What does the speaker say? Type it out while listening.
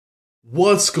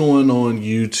What's going on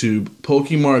YouTube?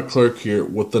 Pokemon Clerk here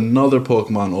with another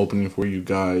Pokemon opening for you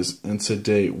guys, and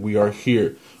today we are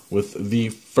here with the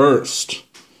first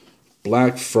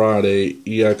Black Friday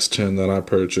EX10 that I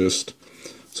purchased.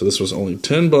 So this was only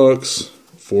 10 bucks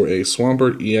for a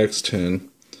Swampert EX10.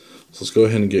 So let's go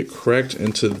ahead and get cracked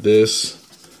into this,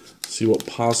 see what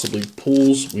possibly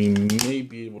pulls we may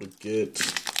be able to get.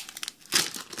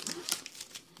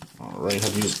 Alright,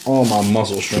 have used all my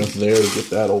muscle strength there to get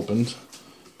that opened.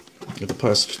 Get the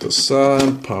plastic to the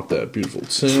side, pop that beautiful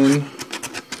tin.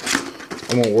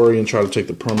 I won't worry and try to take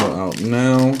the promo out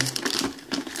now.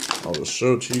 I'll just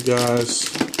show it to you guys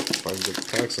if I can get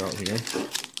the packs out here.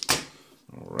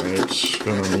 Alright,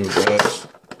 gonna remove that.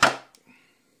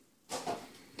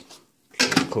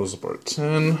 Okay, close up our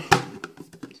tin.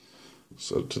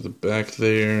 Set it to the back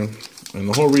there. And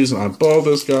the whole reason I bought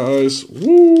this, guys,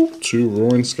 two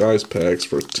Roaring Skies packs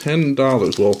for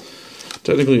 $10. Well,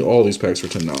 technically all these packs for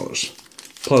 $10.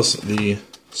 Plus the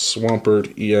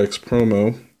Swampert EX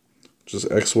promo, which is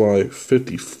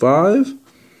XY55.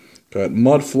 Got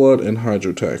Mud Flood and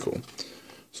Hydro Tackle.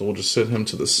 So we'll just set him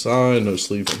to the side. No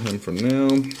sleeve on him for now.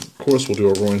 Of course, we'll do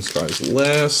our Roaring Skies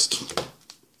last.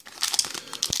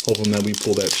 Hoping that we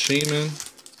pull that Shaman.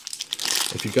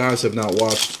 If you guys have not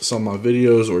watched some of my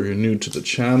videos or you're new to the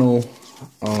channel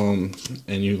and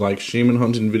you like Shaman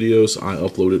hunting videos, I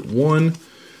uploaded one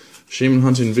Shaman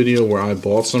hunting video where I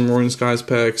bought some Roaring Skies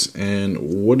packs, and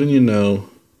wouldn't you know,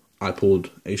 I pulled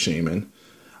a Shaman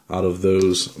out of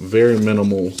those very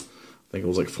minimal, I think it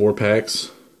was like 4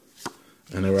 packs,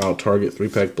 and they were out Target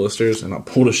 3-pack blisters, and I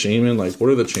pulled a Shaman. Like, what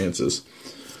are the chances?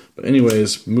 But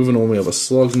anyways, moving on, we have a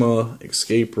Slugma,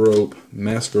 Escape Rope,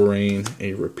 Masquerain,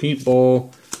 a Repeat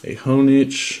Ball, a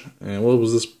Hoenn, and what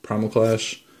was this? Primal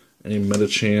Clash, and a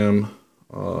Medicham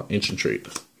Ancient Trait.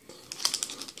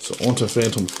 So on to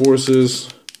Phantom Forces.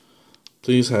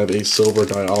 Please have a Silver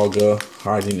Dialga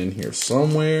hiding in here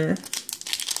somewhere.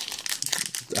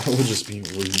 That would just be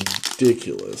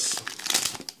ridiculous.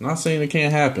 Not saying it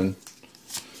can't happen,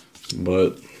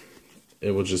 but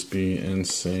it would just be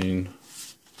insane.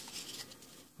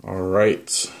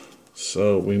 Alright,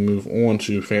 so we move on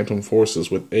to Phantom Forces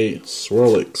with a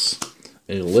Swirlix,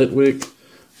 a Litwick,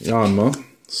 Yanma,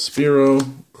 Spearow,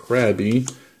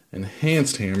 Krabby,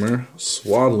 Enhanced Hammer,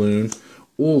 Swadloon.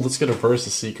 Ooh, let's get a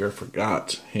Versus Seeker, I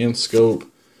forgot. Handscope,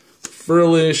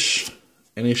 Frillish,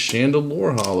 and a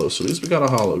Chandelure Holo. So at least we got a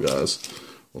Holo, guys.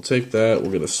 We'll take that. We'll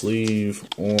get a sleeve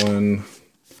on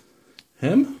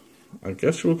him. I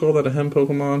guess you would call that a hem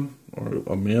Pokemon, or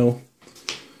a male.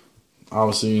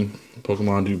 Obviously,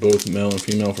 Pokemon do both male and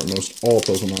female for most all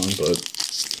Pokemon, but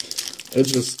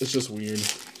it's just weird.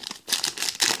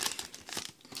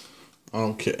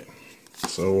 Okay,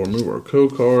 so we'll move our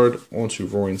code card onto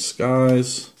Roaring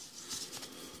Skies.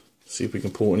 See if we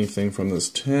can pull anything from this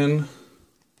 10.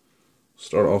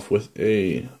 Start off with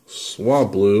a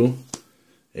Swablu,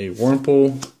 a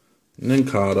Wurmple,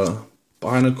 Nincada,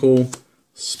 Binacle,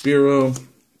 Spearow,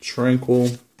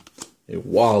 Tranquil, a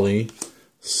Wally,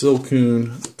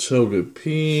 Silcoon,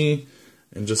 Togepi,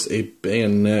 and just a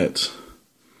Bayonet.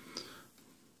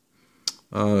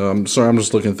 I'm sorry, I'm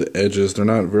just looking at the edges. They're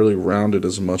not really rounded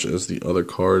as much as the other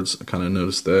cards. I kind of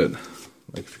noticed that.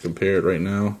 Like if you compare it right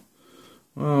now,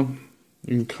 well,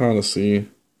 you can kind of see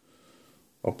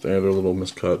up there they're a little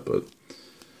miscut, but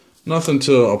nothing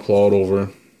to applaud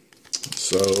over.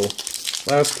 So,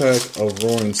 last pack of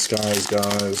Roaring Skies,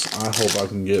 guys. I hope I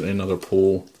can get another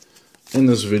pull in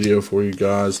this video for you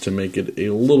guys to make it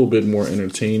a little bit more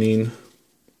entertaining.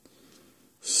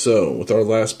 So, with our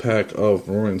last pack of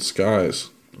Roaring Skies,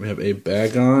 we have a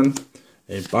Bagon,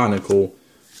 a Binacle,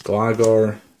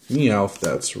 Gligar, Meowth,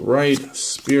 that's right,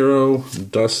 Spearow,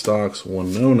 Dustox,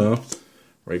 Winona,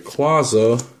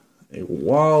 Rayquaza, a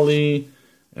Wally,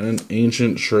 and an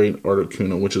Ancient Trait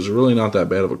Articuno, which is really not that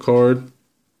bad of a card.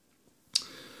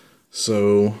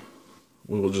 So,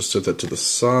 we will just set that to the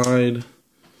side.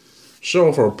 Show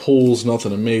off our pulls,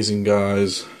 nothing amazing,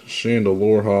 guys.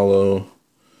 Chandelure Holo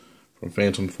from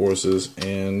Phantom Forces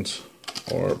and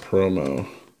our promo.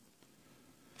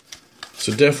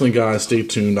 So definitely, guys, stay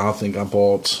tuned. I think I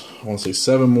bought, I want to say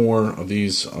 7 more of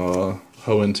these Hoenn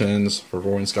 10s for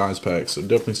Roaring Skies packs. So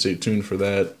definitely stay tuned for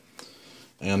that.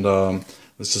 And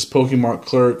this is Pokemon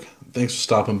Clerk. Thanks for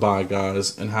stopping by,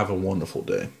 guys, and have a wonderful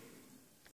day.